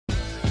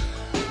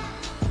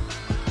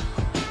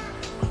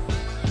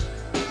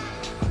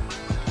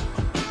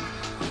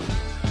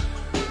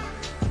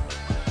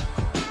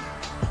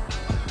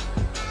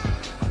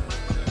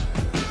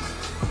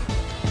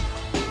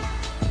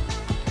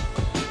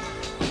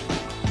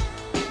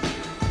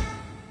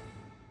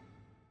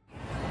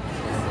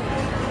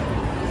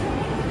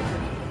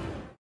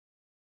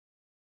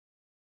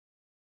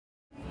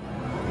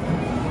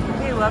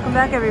Welcome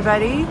back,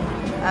 everybody.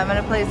 I'm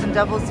going to play some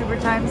double super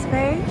times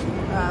pay.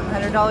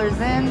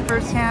 $100 in,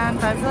 first hand,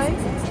 5 play.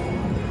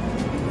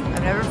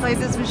 I've never played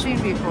this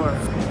machine before.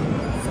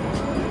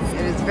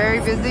 It is very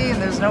busy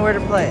and there's nowhere to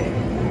play.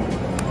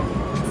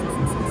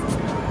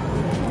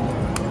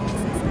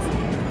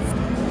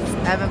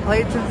 I haven't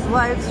played since the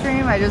live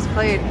stream. I just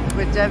played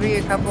with Debbie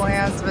a couple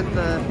hands with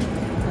the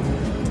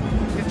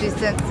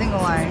 50-cent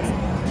single line.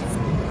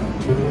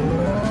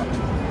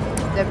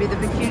 Debbie the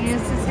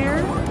Pecunious is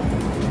here.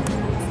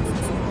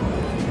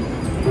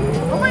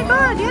 Oh my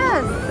god,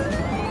 yes!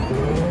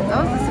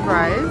 That was a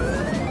surprise.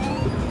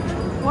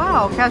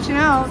 Wow, cashing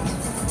out.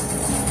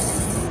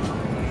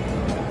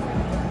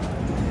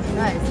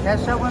 Nice,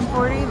 cash out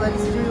 140.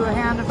 Let's do a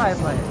hand of 5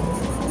 play.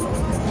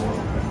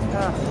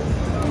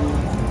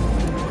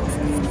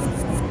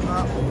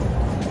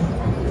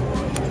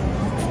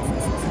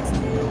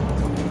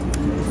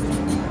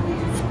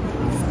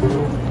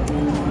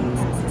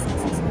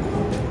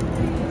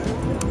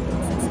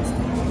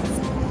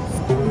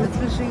 This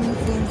machine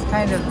seems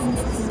kind of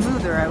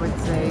smoother, I would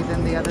say,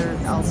 than the other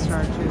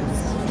All-Star 2s.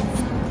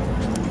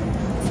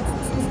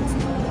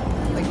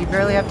 Like you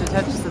barely have to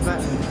touch the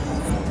buttons.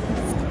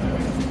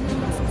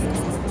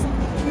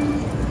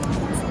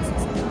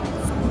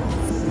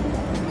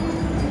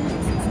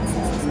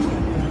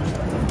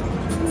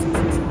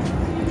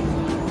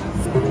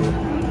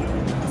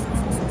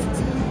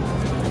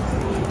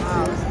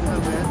 Wow, this is so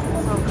good.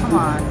 Oh, come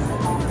on.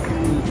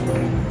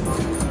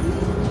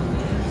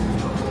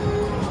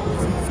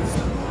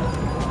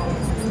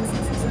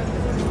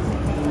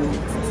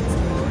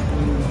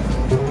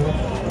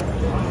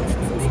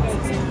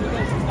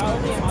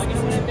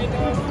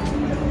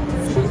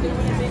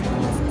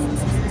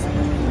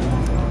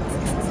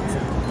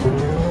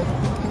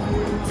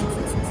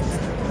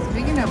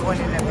 Speaking of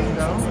winning a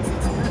bingo,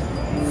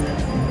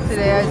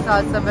 today I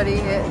saw somebody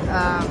hit,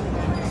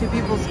 2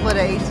 people split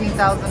a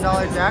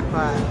 $18,000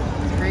 jackpot.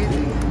 It's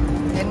crazy.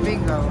 In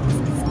bingo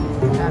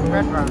at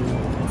Red Rock.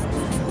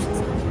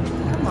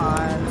 Come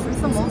on, where's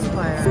the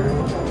multiplier?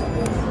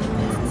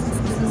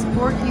 This is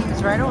 4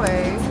 kings right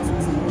away.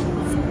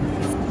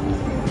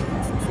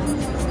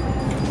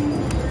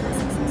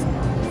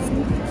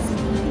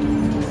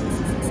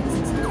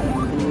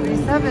 3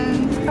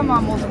 sevens. Come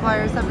on,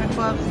 multiplier, 7 of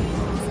clubs.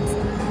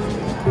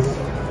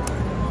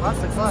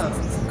 Lots of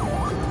clubs.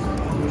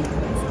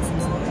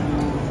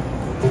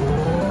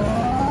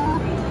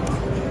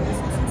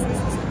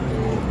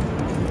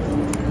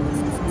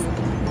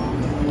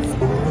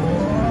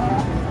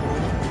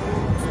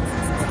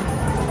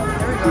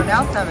 There we go,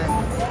 now 7.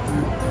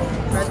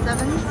 Red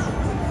 7s.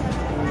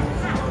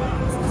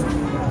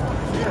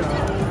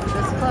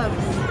 Just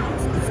clubs.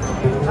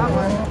 Got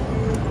one.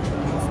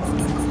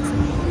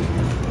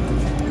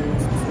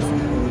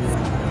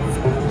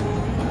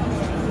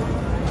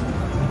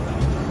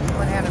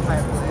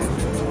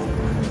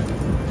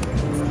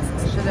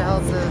 Should have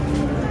held the...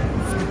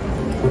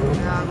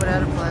 No, I would have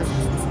had a flush.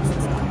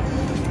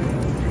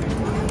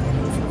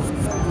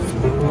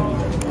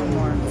 One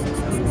more.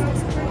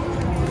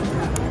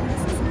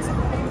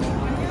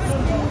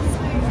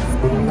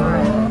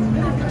 Alright.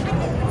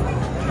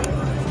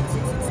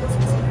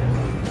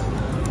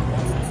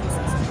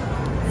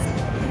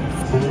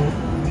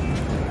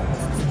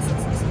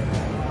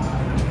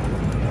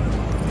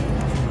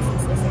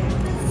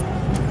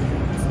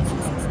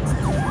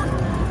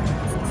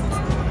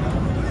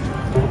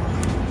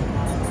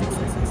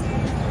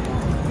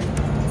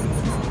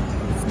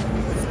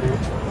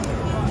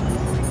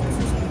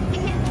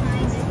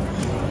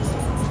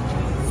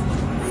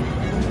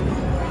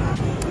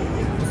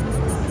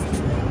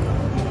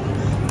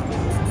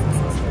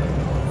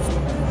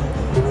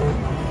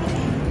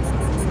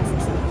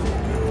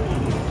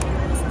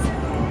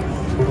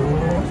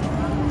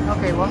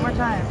 Okay, one more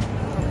time.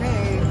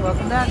 Okay,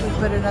 welcome back. We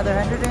put another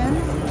 100 in.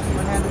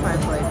 1 hand of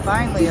 5 play.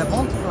 Finally, a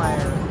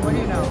multiplier. What do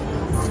you know?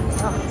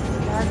 Oh,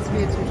 it has to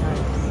be a 2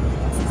 times.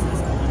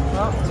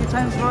 Well, 2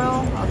 times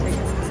royal, I'll take it.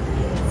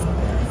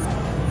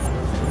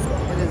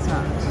 It is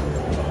not.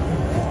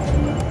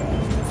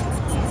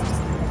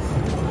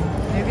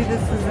 Maybe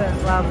this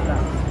isn't loud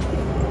enough.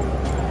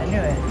 I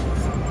knew it.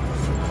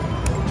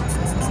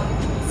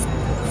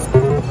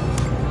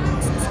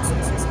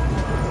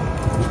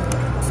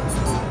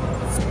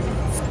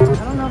 I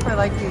don't know if I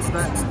like these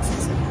buttons.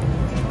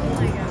 Oh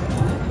my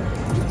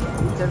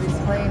god. Debbie's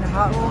playing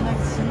hot roll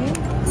next to me.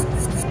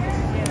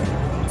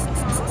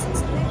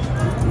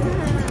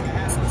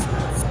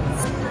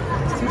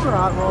 Super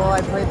hot roll.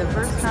 I played the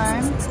first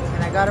time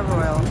and I got a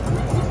royal.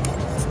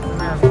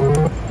 Yeah.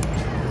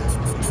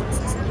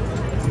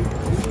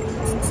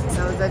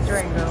 That was at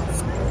Durango.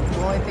 The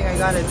only thing I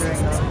got at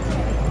Durango.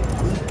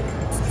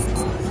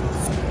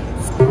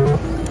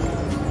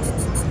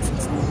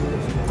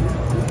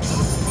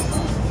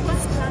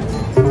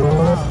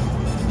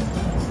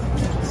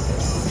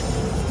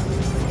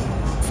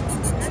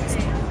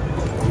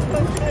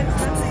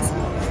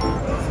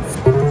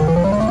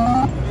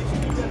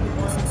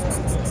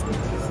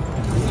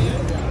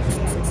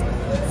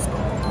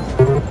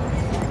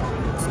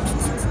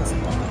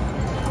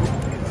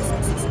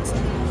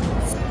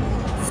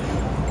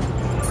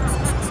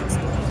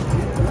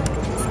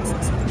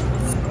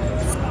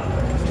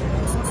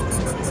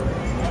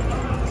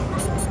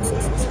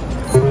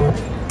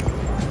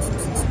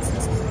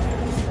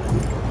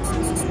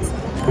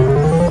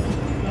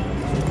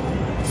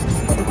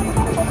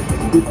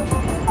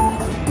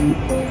 Come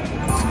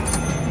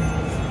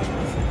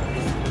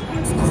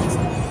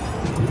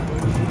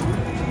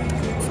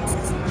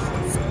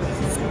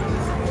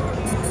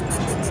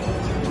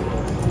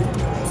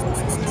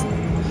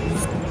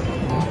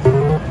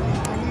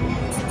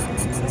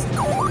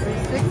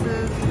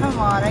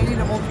on, I need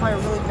a multiplier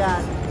really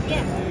bad.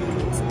 Yeah.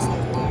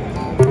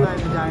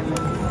 5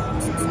 diamonds.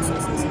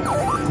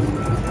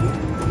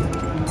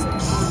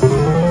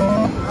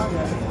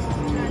 Okay.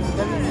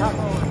 That'd be top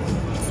roll.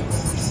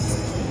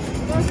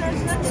 Well,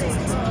 there's nothing.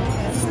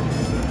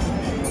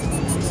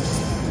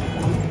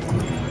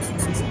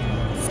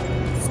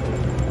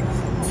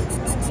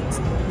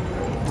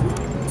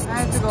 I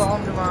have to go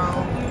home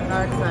tomorrow.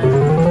 Not excited.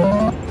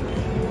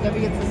 Debbie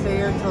gets to stay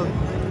here until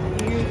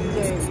New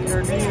Year's Day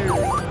or New Year's.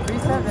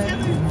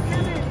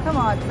 7. Come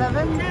on,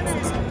 7?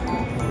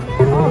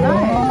 Oh,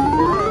 nice.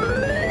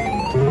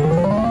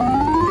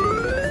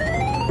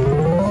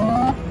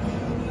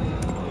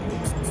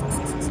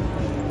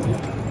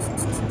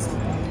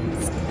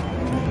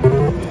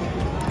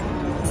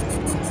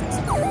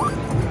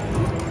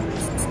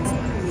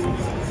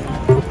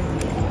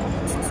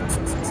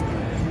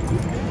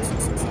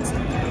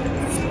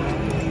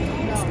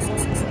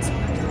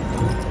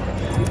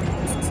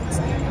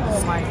 Oh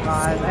my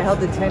God, I held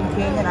the 10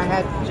 king and I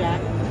had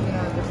Jack.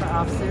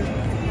 Offsuit.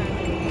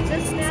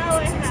 Just now I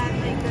had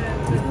like the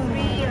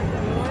 3 of the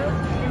royal,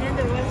 and then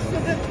the rest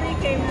of the 3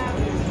 came out,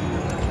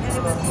 and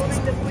it was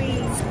holding the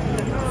queen.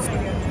 Oh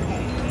my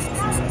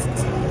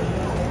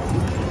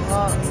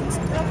God.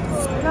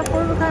 I got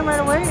 4 of a kind right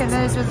away, and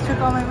then it just took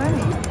all my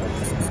money.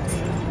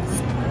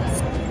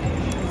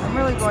 I'm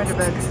really going to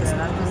bed soon.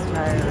 I'm just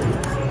tired.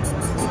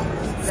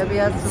 Debbie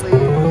has to leave.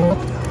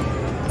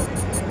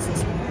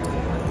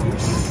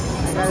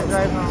 I gotta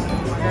drive home.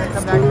 I gotta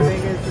come back to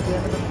Vegas at the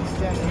end of the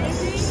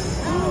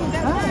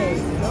Nice.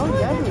 Oh,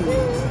 Debbie.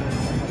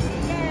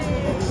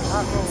 Debbie's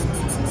hot roll.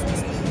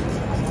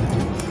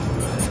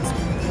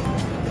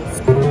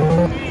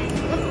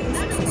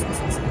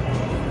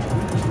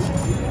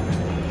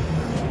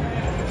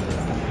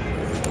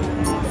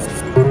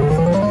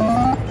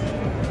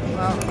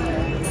 Well,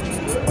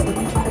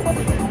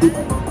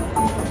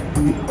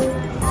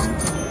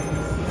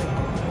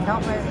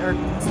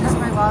 cut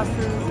my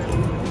losses.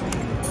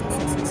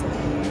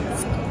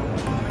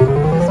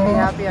 Just be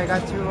happy I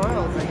got 2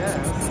 royals, I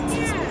guess.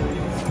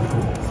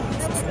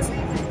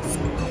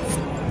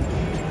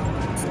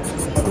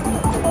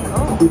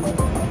 Oh,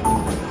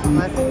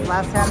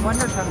 last hand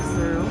wonder comes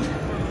through.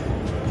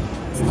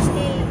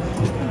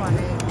 Come on, 8.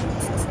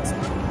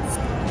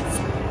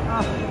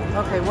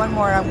 Oh, okay, 1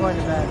 more, I'm going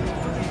to bed.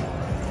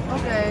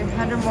 Okay,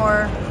 100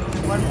 more,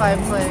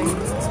 1-5 play.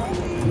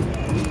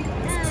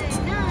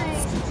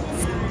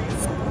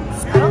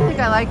 I don't think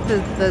I like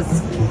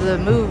the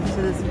move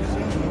to this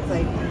machine. It's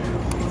like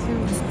too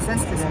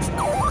sensitive.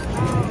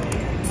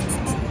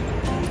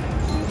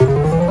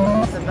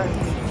 The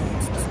button.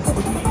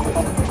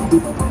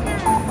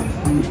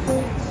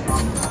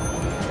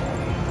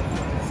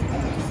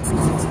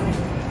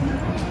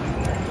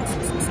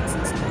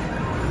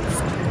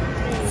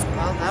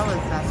 Well, that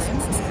was nothing.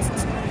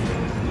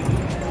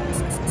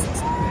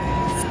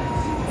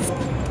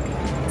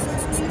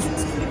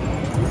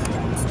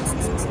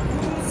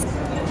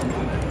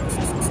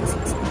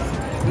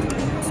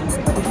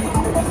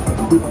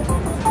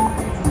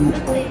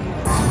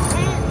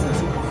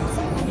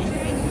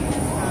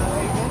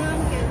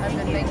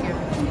 Thank you.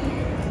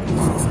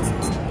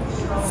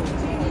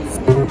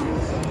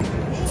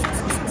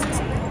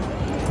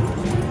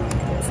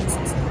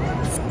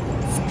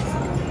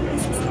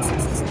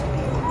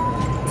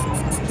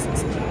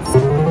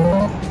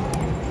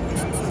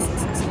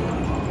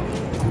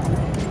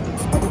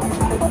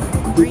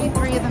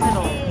 Three in the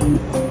middle.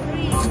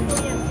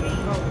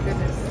 Oh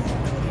goodness.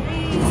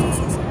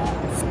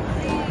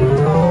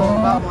 Oh,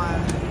 about 1.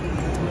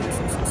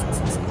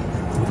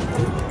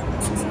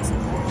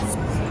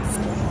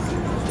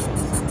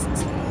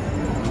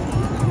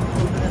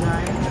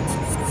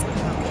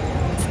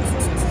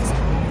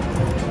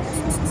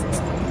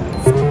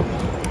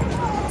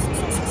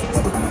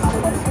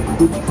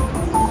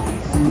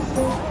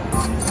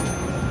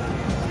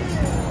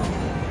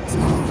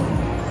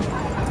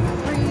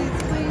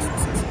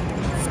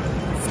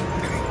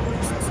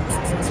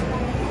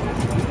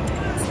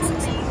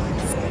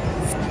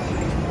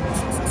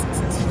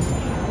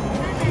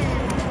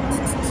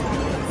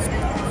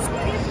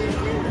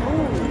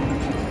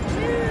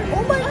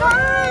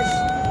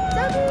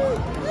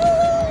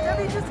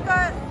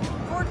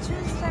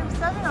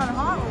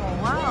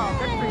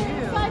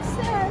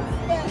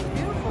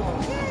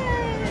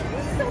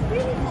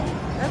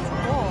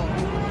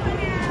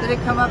 Did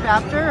it come up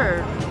after?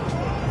 Or?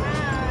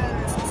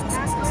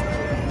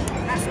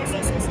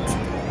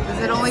 Does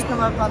it only come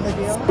up on the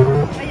deal?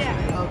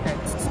 Yeah. Okay.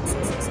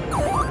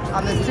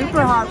 On the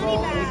super hot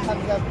roll, it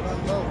comes up on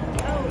both.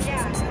 Oh,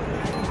 yeah.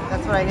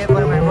 That's what I hit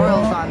one of my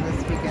royals on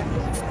this weekend.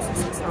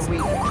 Or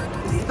week.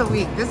 This is the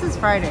week. This is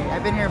Friday.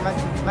 I've been here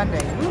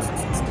Monday.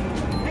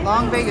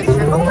 Long Vegas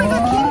trip. Oh my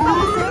God, King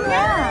Kong,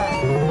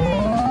 yeah.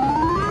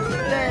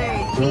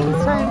 Yay.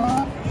 It's time.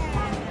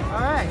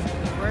 Alright,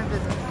 we're in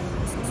business.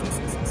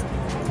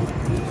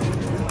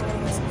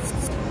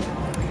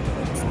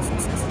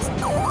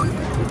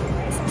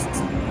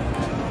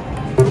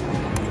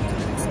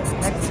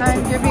 Next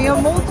time, give me a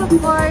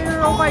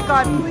multiplier. Oh my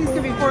god, please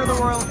give me Port of the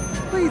World.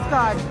 Please,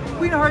 God.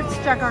 Queen of Hearts,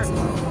 Jack Hearts.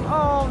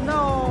 Oh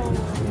no.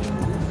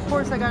 Of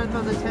course, I gotta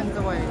throw the 10s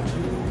away.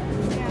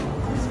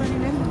 Who's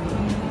running into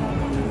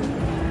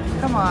me?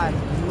 Come on.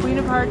 Queen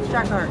of Hearts,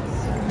 Jack Hearts.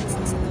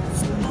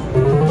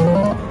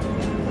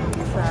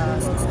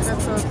 Sad. I got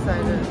so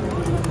excited.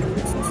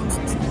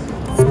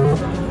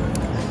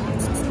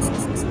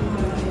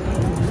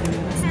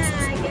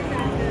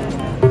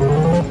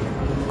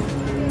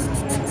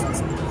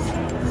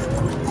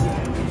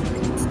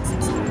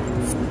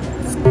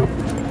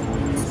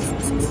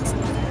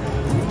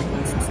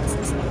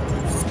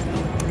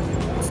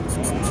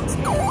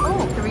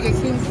 Oh, can we get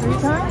kings 3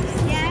 times?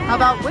 Yeah. How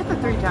about with the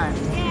 3 times?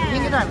 Yeah.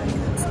 King of diamonds.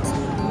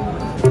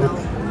 No.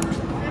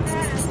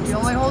 You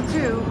only hold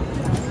 2.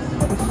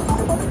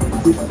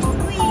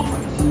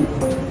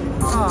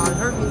 Oh, it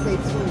hurt me to say 2.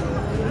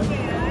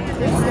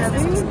 Hey,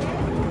 Debbie.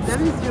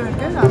 Debbie's doing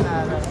good on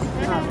that.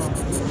 Yeah.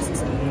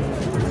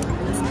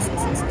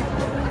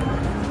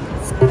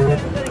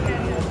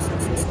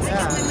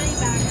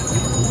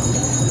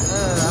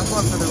 I'm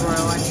going for the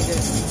Royal. I need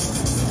it.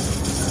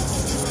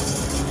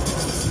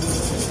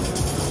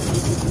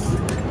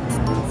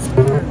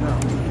 There we go.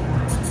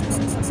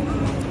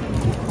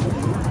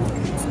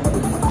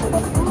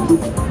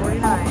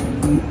 49.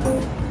 Ooh,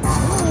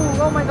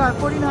 oh my god,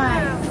 49.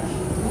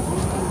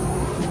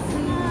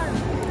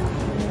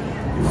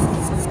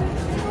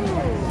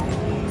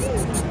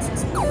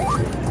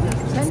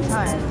 10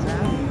 times,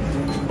 huh?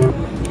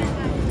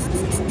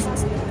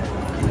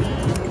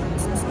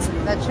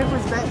 That chick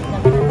was betting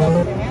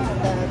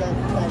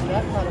that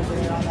jackpot over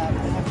there on that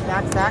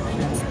max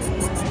action.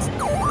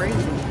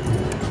 Crazy.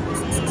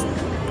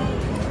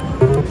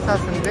 Saw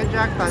some good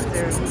jackpots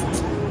there.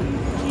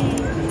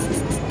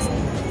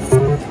 I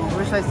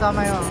wish I saw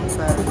my own,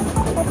 but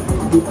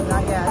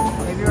not yet.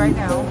 Maybe right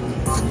now.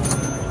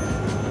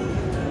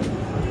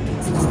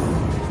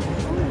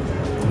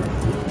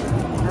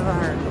 Never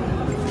heard.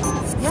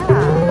 Yeah.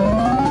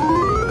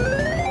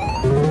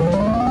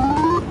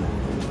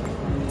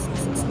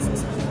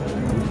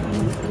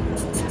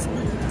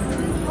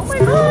 Oh my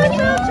god,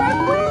 no, Jack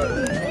Queen!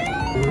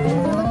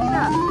 Look it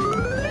up.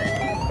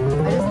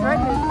 I just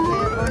threatened it to say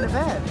I'm going to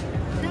bed.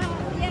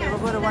 We'll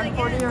go to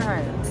 140 or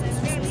higher.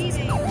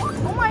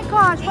 Oh my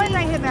gosh, why did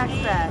I hit max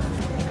bet?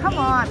 Come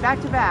on, back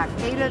to back.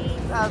 8 of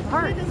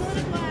hearts.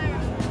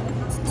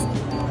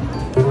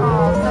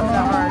 Oh, 7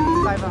 of hearts,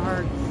 5 of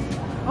hearts.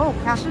 Oh,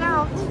 cash it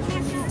out.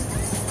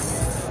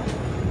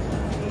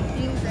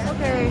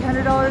 Okay,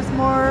 $100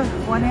 more.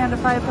 1 hand of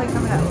 5 play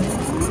coming up.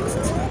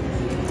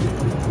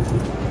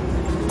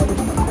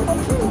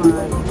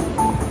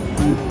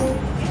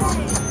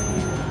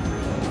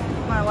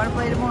 Come on, I want to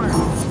play it more.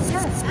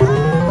 Yes.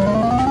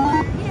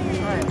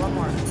 Alright, one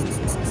more.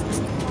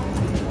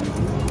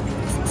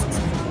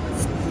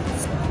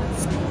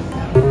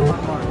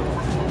 One more.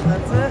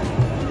 That's it.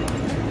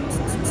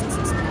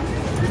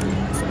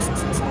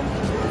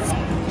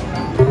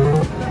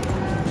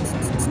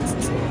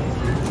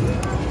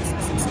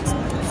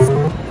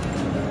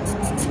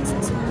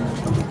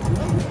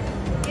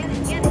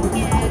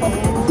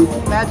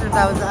 Imagine if I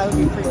would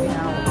be freaking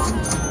out.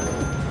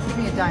 Give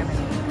me a diamond.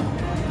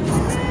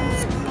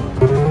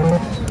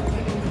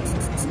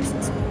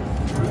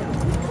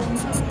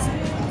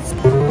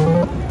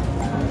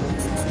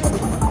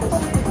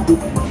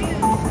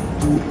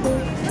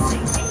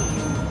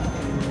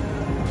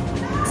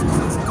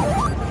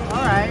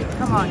 Alright,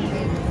 come on,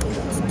 King.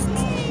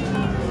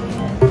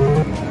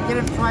 Get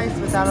him twice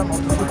without a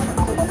multiplier.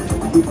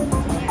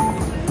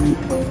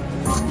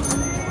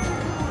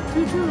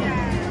 2-2.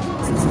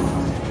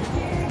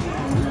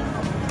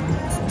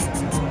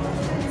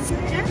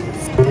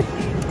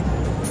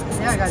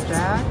 Yeah, I got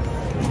Jack.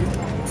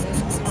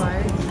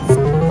 Twice.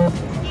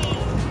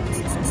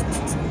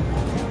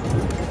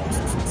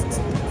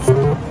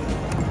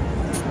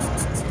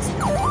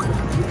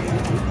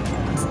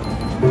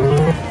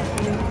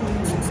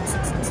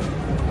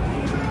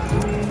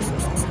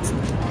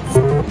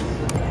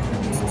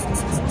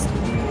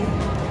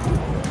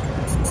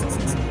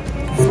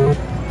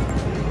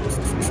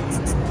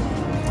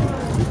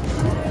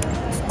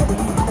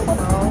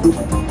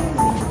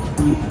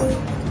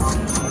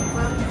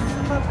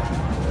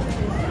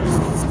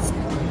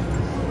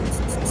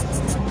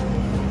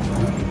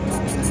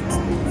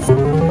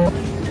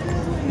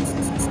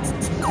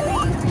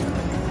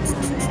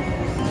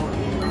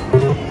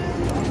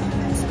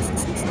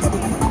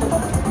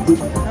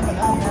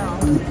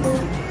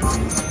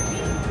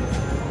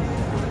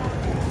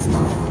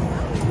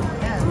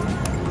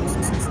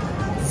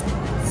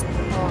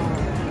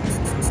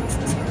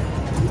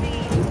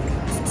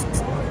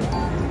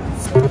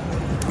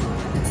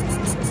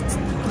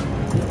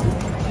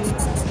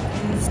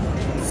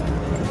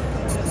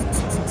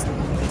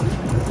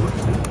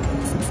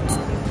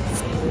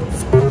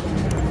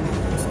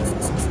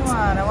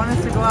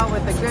 go out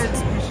with a good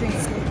machine.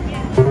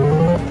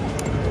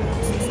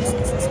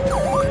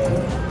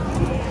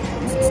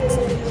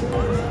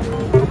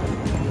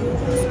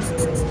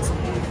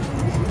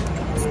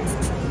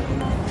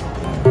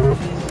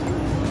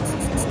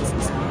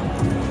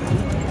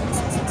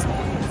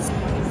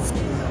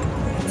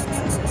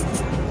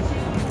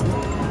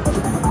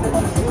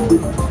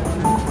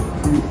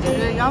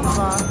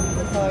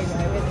 That's how I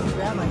hit the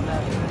ground like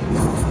that.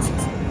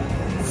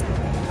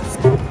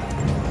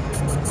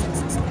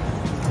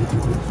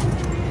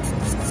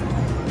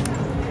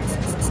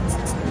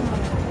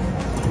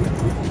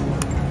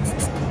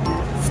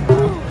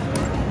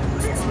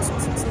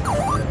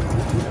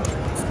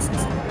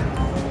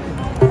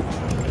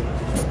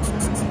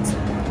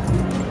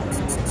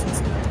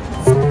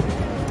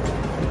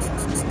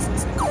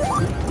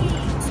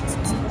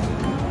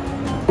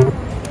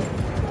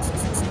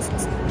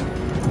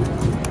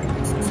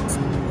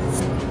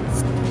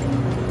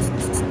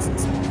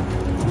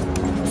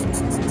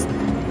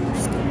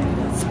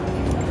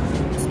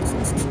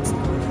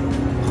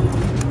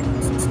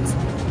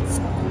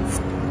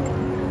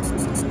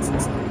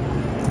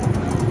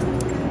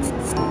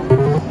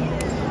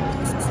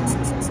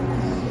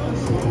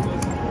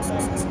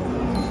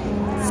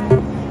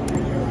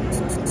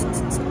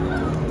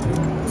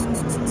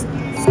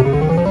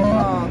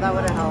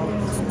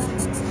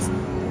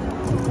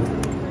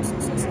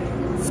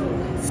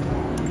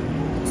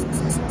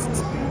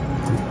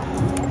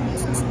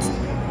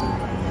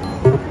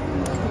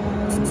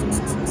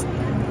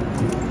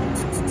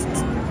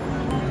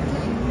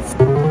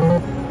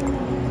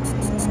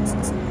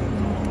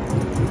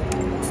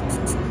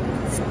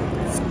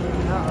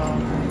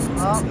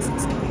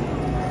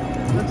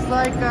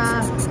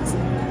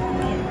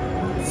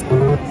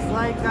 Looks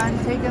like I'm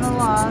taking a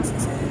loss.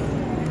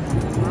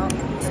 Well,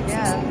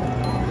 again.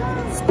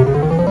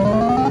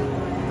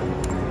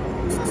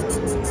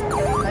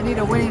 I need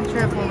a winning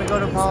trip when we go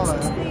to Paula.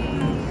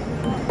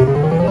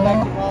 Go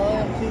back to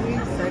Paula in 2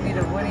 weeks. I need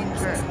a winning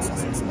trip.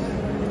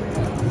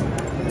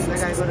 I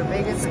gotta go to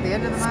Vegas at the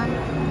end of the month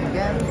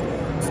again.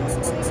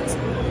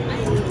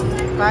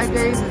 5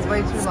 days is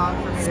way too long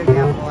for me to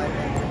gamble, I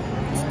think.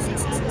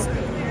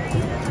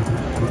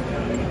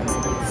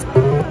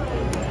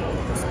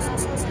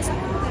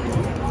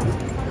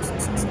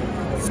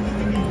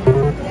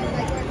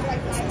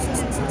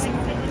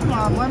 Come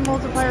on, one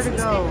multiplier to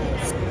go.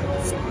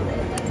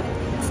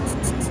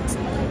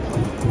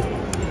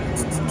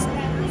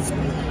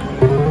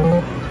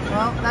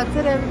 Well, that's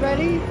it,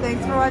 everybody.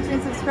 Thanks for watching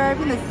and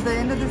subscribing. This is the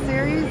end of the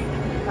series.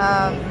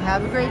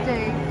 Have a great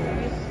day.